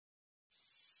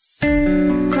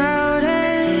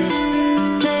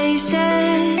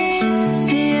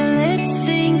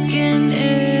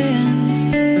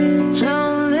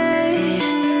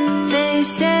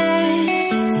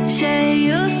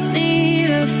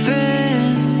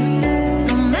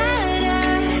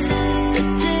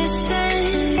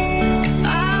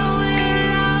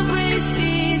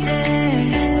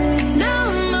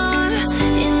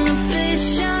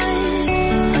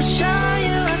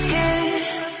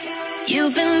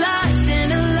You've been lost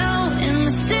and alone in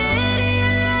the city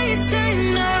lights I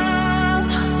know.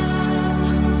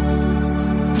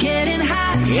 Getting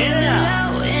high, feeling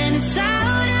low, and it's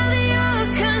out of your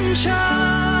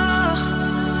control.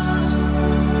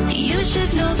 You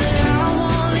should know that I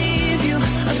won't leave you.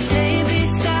 I'll stay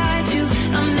beside you.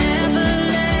 I'm never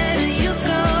letting you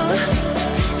go.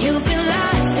 You've been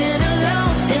lost and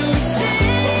alone in the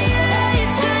city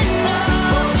lights I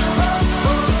know.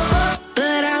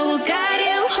 But I will guide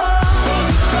you home.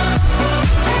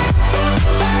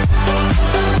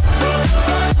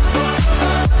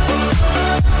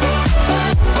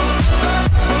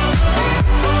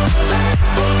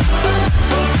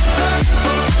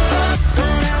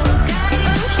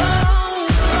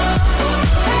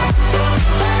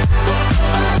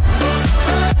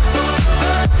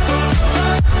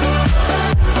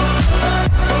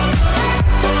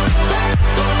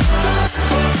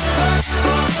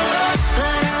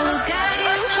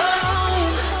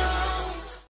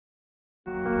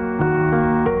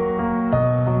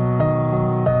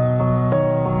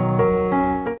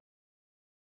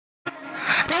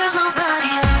 There's nobody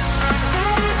else.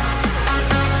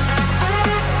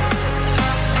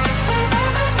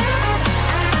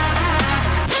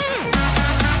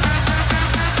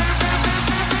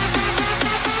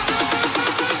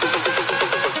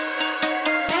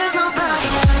 There's nobody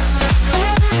else.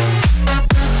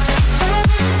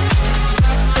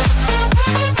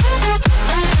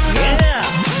 Yeah!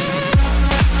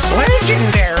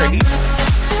 Legendary!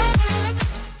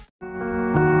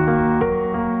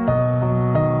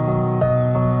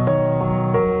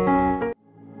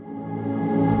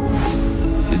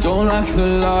 Don't like the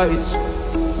lights,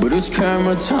 but it's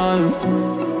camera time.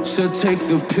 Said take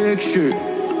the picture,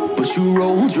 but you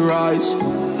rolled your eyes.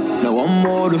 Now I'm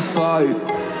mortified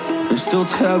and still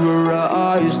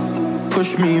terrorized.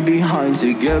 Push me behind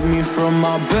to get me from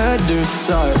my better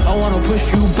side. I wanna push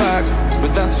you back,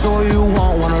 but that's all you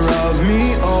want. Wanna rub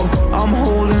me up, I'm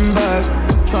holding back.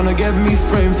 Tryna get me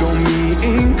framed, throw me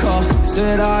in cuffs.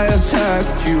 Said I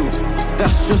attacked you,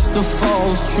 that's just a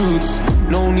false truth.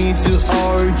 No need to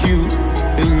argue,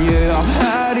 and yeah, I've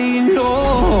had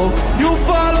enough. You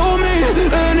follow me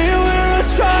anywhere I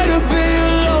try to be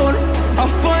alone. I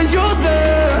find you're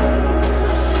there.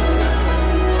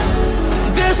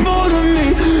 There's more to me.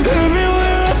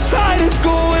 Everywhere I try to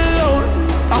go alone,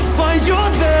 I find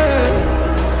you're there.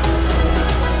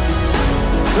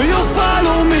 You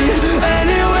follow me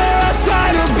anywhere I try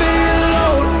to be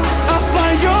alone, I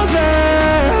find you're there.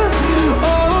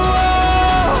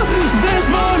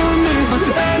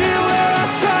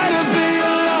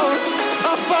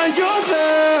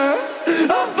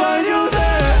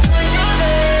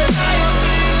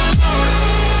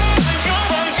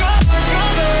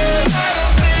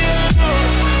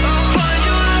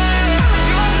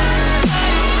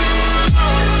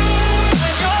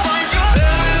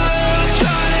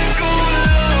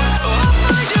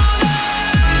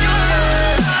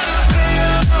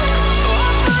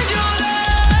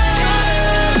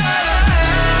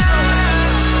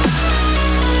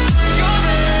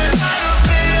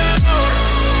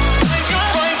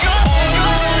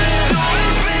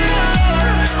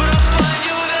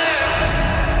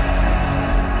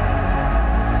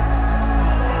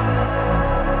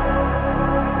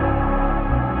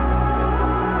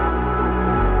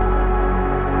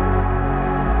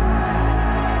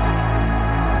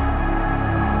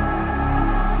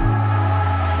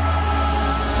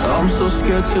 I'm so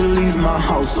scared to leave my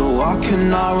house, so I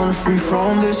cannot run free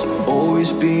from this.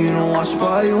 Always being watched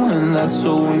by you, and that's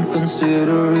so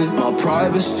inconsiderate. My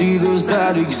privacy, does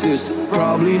that exist?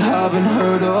 Probably haven't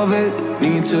heard of it.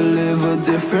 Need to live a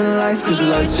different life, cause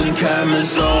lights and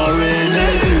cameras are in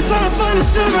it. Trying to find a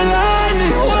silver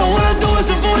lining. What I wanna do is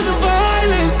avoid the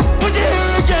violence, but you're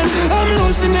here again, I'm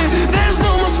losing it. There's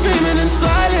no more screaming in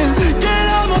silence. Get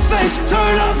out my face,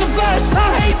 turn off the flash. I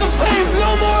hate the fame, no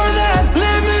more of that.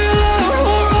 Leave me alone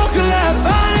or I'll collapse.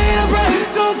 I need a break,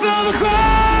 don't feel the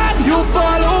crack. You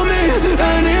follow me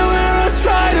anywhere I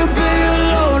try to be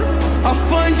alone, I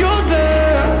find you're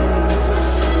there.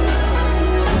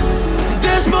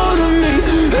 There's more to me.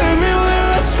 Everywhere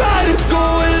I try to go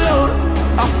alone,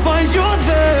 I find you're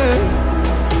there.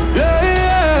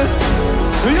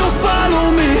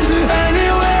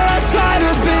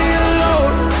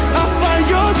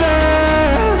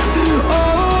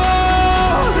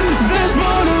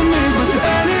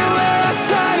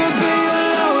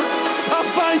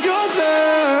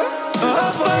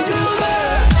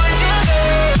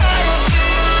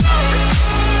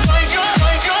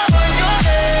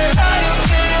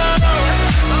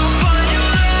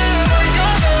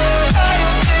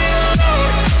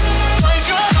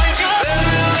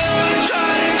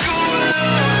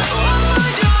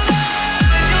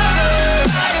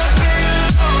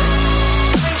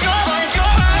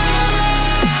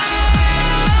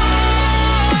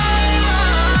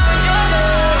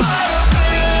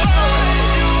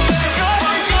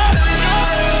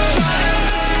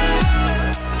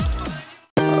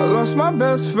 my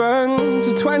best friend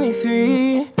to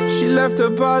 23. She left her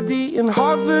body and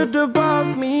hovered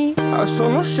above me. I saw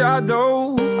no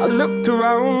shadow, I looked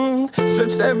around,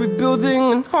 searched every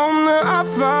building and home that I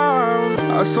found.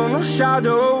 I saw no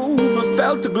shadow, but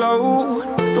felt a glow.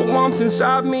 The warmth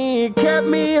inside me, it kept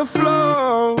me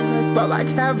afloat. It felt like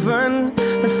heaven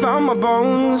had found my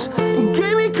bones and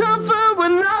gave me comfort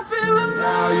when I feel alone.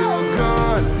 Now you're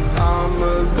gone, I'm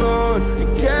alone. I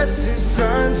guess it's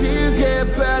time to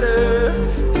get better.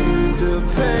 Through the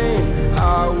pain,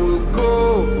 I will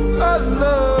go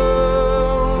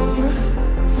alone.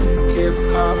 If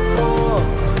I fall,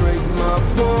 break my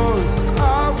bones, I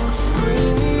will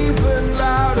scream even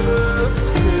louder.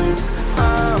 'Cause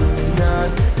I'm not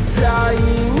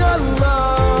dying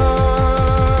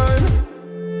alone.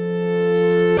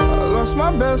 I lost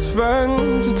my best friend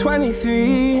to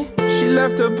 23. She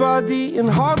left her body and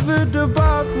hovered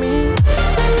above me.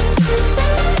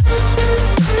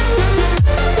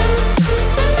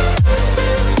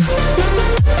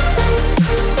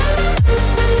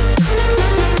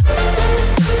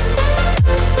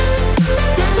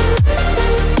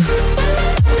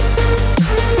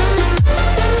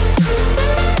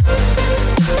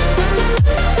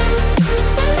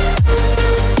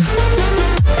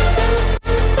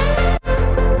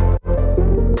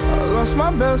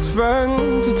 My best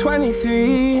friend to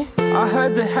 23. I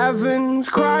heard the heavens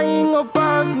crying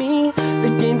above me.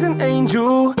 They gained an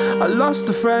angel, I lost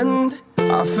a friend.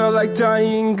 I felt like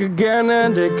dying again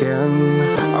and again.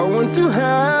 I went through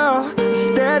hell,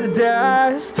 stared at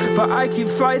death, but I keep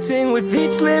fighting with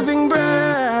each living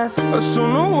breath. I saw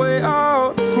no way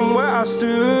out from where I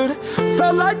stood.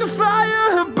 Felt like the fire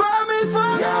had burned me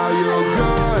from. Now you're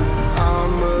gone,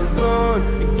 I'm alone.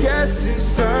 I guess it's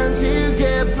time to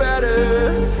get better.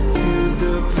 Through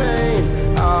the pain,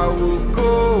 I will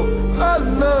go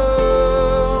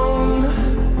alone.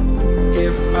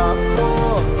 If I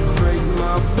fall, break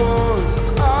my bones,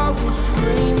 I will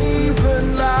scream even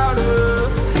louder.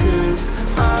 'Cause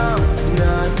I'm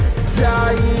not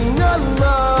dying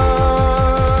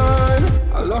alone.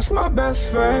 I lost my best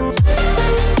friend.